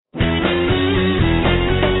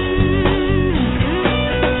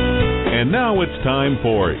Now it's time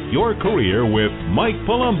for Your Career with Mike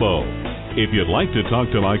Palumbo. If you'd like to talk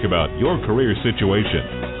to Mike about your career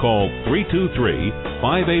situation, call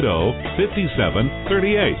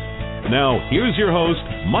 323-580-5738. Now, here's your host,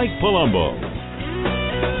 Mike Palumbo.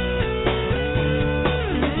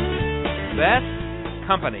 Best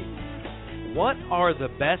companies. What are the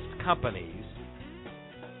best companies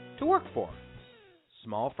to work for?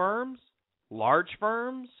 Small firms? Large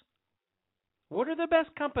firms? What are the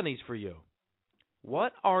best companies for you?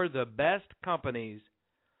 What are the best companies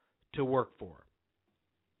to work for?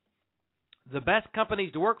 The best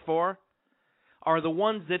companies to work for are the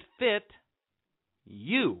ones that fit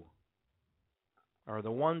you, are the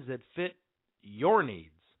ones that fit your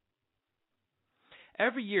needs.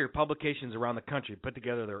 Every year, publications around the country put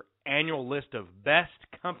together their annual list of best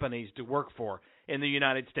companies to work for in the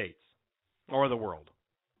United States or the world.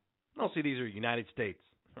 I'll see these are United States,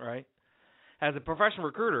 all right? As a professional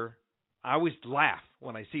recruiter, I always laugh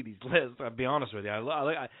when I see these lists. I'll be honest with you.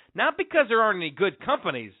 Not because there aren't any good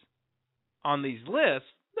companies on these lists.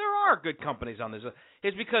 There are good companies on this list.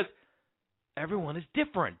 It's because everyone is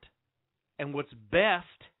different. And what's best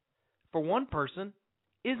for one person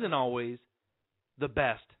isn't always the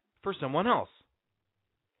best for someone else.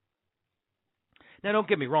 Now, don't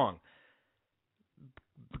get me wrong.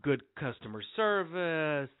 Good customer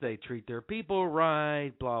service, they treat their people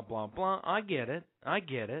right, blah, blah, blah. I get it.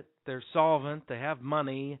 They're solvent. They have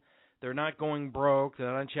money. They're not going broke.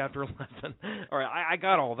 They're not in Chapter 11. All right, I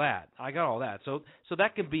got all that. So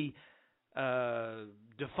that can be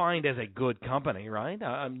defined as a good company, right?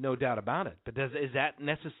 No doubt about it. But is that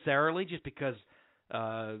necessarily just because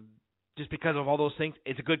of all those things,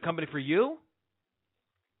 it's a good company for you?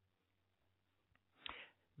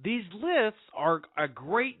 These lists are a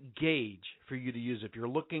great gauge for you to use if you're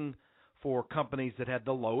looking for companies that have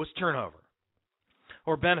the lowest turnover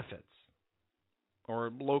or benefits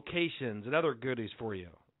or locations and other goodies for you.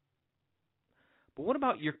 But what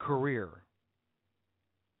about your career?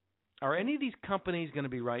 Are any of these companies going to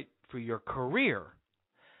be right for your career?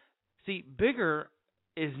 See, bigger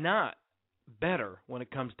is not better when it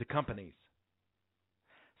comes to companies.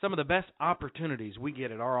 Some of the best opportunities we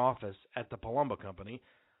get at our office at the Palumbo Company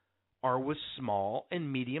are with small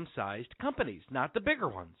and medium-sized companies, not the bigger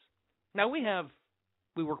ones. Now, we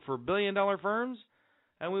work for billion-dollar firms,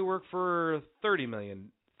 and we work for $30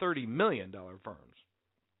 million firms.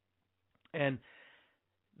 And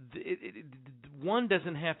one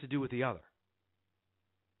doesn't have to do with the other.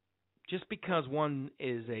 Just because one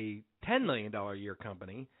is a $10 million a year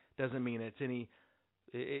company doesn't mean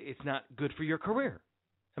it's not good for your career.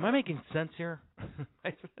 Am I making sense here? Am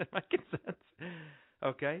I making sense?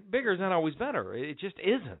 Okay, bigger is not always better. It just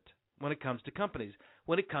isn't when it comes to companies.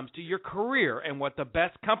 When it comes to your career and what the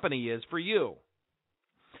best company is for you.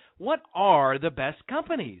 What are the best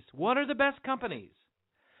companies? What are the best companies?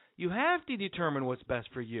 You have to determine what's best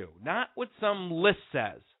for you, not what some list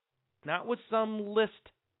says. Not what some list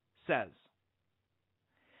says.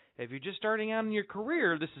 If you're just starting out in your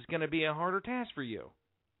career, this is going to be a harder task for you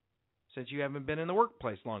since you haven't been in the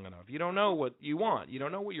workplace long enough. You don't know what you want. You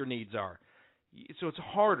don't know what your needs are. So it's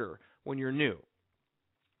harder when you're new.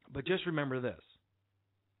 But just remember this.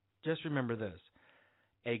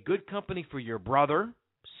 A good company for your brother,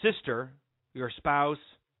 sister, your spouse,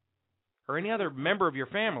 or any other member of your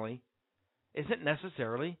family isn't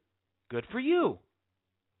necessarily good for you.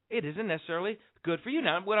 It isn't necessarily good for you.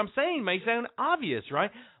 Now, what I'm saying may sound obvious,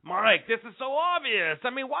 right? Mike, this is so obvious. I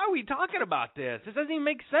mean, why are we talking about this? This doesn't even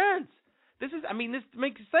make sense. This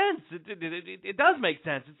makes sense. It does make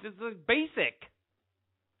sense. It's basic.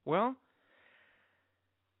 Well,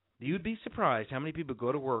 you'd be surprised how many people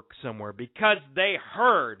go to work somewhere because they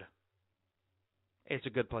heard it's a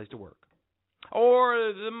good place to work.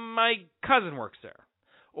 Or my cousin works there.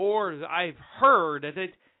 Or I've heard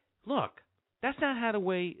that look, that's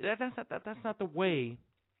not the way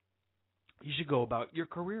you should go about your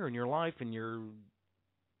career and your life and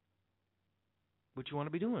what you want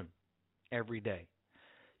to be doing every day.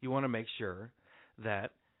 You want to make sure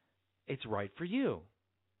that it's right for you.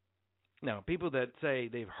 Now, people that say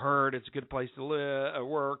they've heard it's a good place to live or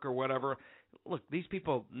work or whatever, look, these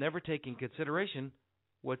people never take in consideration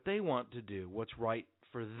what they want to do, what's right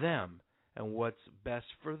for them, and what's best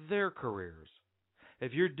for their careers.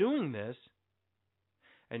 If you're doing this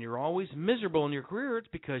and you're always miserable in your career, it's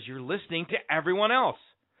because you're listening to everyone else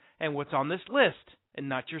and what's on this list and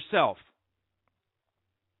not yourself.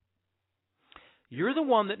 You're the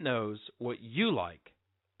one that knows what you like,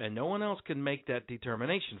 and no one else can make that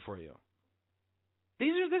determination for you.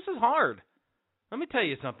 This is hard. Let me tell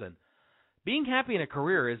you something. Being happy in a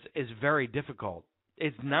career is very difficult.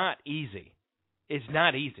 It's not easy. It's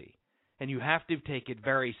not easy. And you have to take it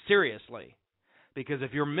very seriously. Because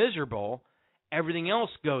if you're miserable, everything else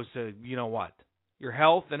goes to, you know what, your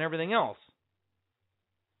health and everything else.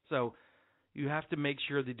 So you have to make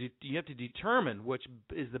sure that you have to determine which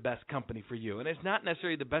is the best company for you. And it's not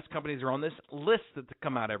necessarily the best companies are on this list that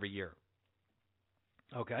come out every year.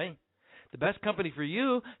 Okay? The best company for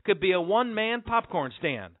you could be a one-man popcorn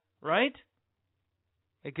stand, right?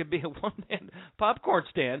 It could be a one-man popcorn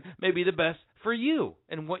stand, maybe the best for you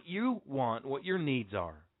and what you want, what your needs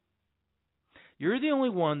are. You're the only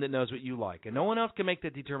one that knows what you like, and no one else can make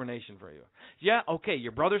that determination for you. Yeah, okay,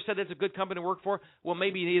 your brother said it's a good company to work for. Well,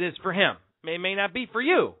 maybe it is for him. It may not be for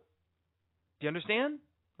you. Do you understand?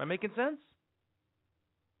 Am I making sense?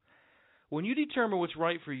 When you determine what's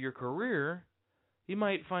right for your career, you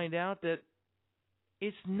might find out that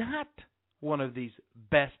it's not one of these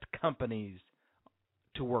best companies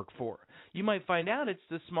to work for. You might find out it's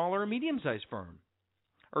the smaller or medium-sized firm,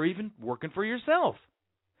 or even working for yourself.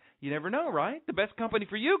 You never know, right? The best company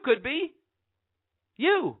for you could be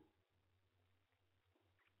you.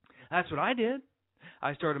 That's what I did.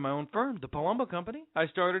 I started my own firm, the Palumbo Company. I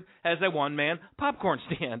started as a one-man popcorn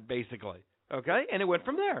stand, basically. Okay? And it went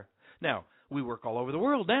from there. Now, we work all over the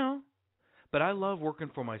world now, but I love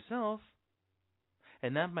working for myself,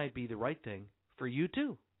 and that might be the right thing for you,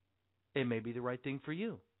 too. It may be the right thing for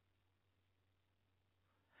you.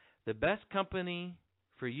 The best company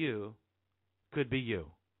for you could be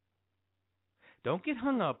you. Don't get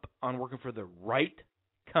hung up on working for the right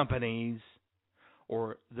companies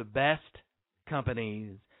or the best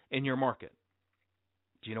companies in your market.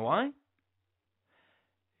 Do you know why?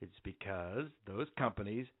 It's because those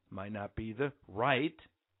companies might not be the right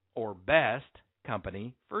or best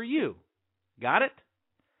company for you. Got it?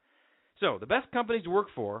 So the best companies to work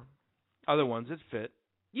for are the ones that fit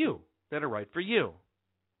you, that are right for you.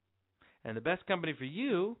 And the best company for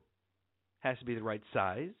you has to be the right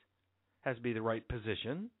size, has to be the right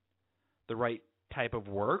position, the right type of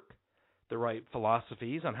work, the right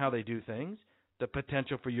philosophies on how they do things, the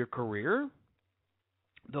potential for your career,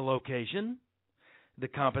 the location, the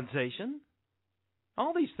compensation,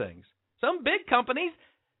 all these things. Some big companies,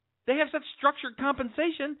 they have such structured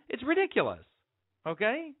compensation, it's ridiculous.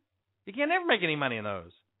 Okay? You can't ever make any money in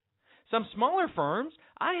those. Some smaller firms,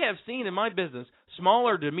 I have seen in my business,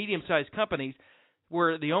 smaller to medium-sized companies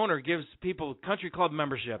where the owner gives people country club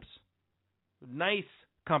memberships, nice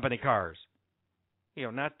company cars,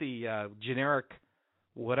 not the generic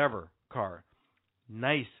whatever car,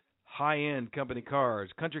 nice high-end company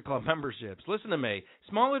cars, country club memberships. Listen to me,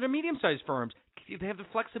 smaller to medium-sized firms, they have the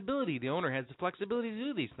flexibility. The owner has the flexibility to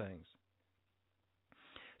do these things.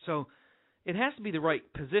 So it has to be the right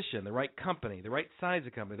position, the right company, the right size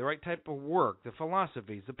of company, the right type of work, the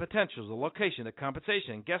philosophies, the potentials, the location, the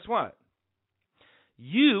compensation. And guess what?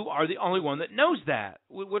 You are the only one that knows that.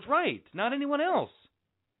 What's right, not anyone else.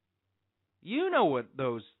 You know what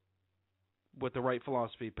the right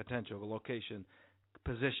philosophy, potential, the location,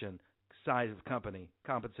 position, size of company,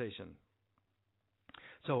 compensation.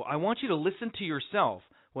 So I want you to listen to yourself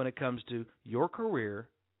when it comes to your career,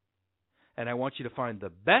 and I want you to find the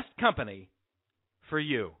best company for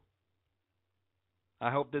you. I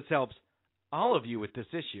hope this helps all of you with this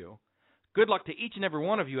issue. Good luck to each and every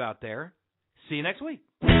one of you out there. See you next week.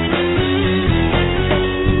 Thanks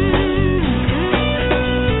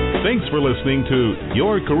for listening to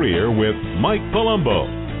Your Career with Mike Palumbo,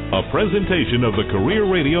 a presentation of the Career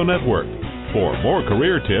Radio Network. For more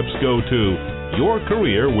career tips, go to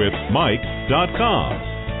yourcareerwithmike.com.